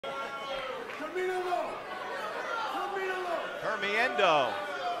Permiendo.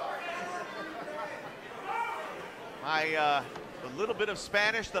 The little bit of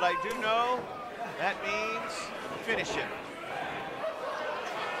Spanish that I do know, that means finish it.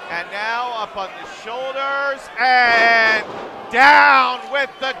 And now up on the shoulders and down with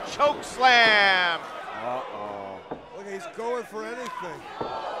the chokeslam. Uh-oh. Look, he's going for anything.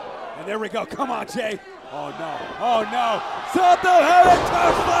 And there we go. Come on, Jay. Oh, no. Oh, no. Something heavy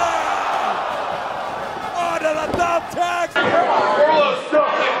chokeslam! Onto the thumbtacks!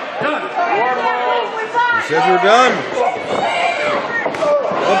 He says we're done.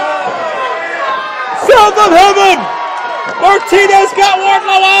 South of heaven! Martinez got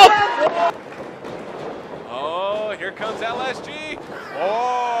Wardlow out! Oh, here comes LSG.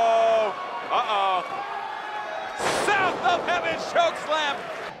 Oh, uh-oh. South of heaven chokeslam.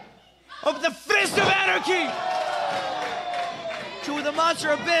 Of the fist of anarchy to the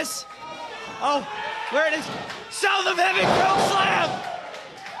monster abyss. Oh, where it is. South of heaven chokeslam.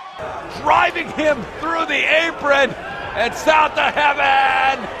 Driving him through the apron, and south of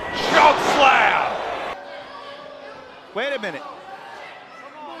heaven chokeslam. Wait a minute.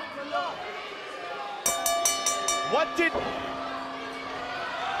 What did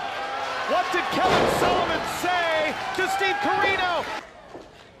Kevin Sullivan say to Steve Corino?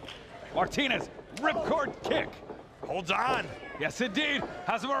 Martinez, ripcord kick. Holds on. Yes, indeed.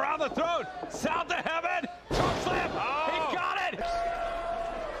 Has him around the throat. South to heaven. Chokeslam. Oh. He got it.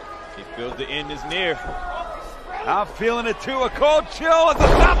 He feels the end is near. I'm feeling it too. A cold chill at the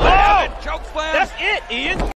south to heaven. Chokeslam. That's it, Ian.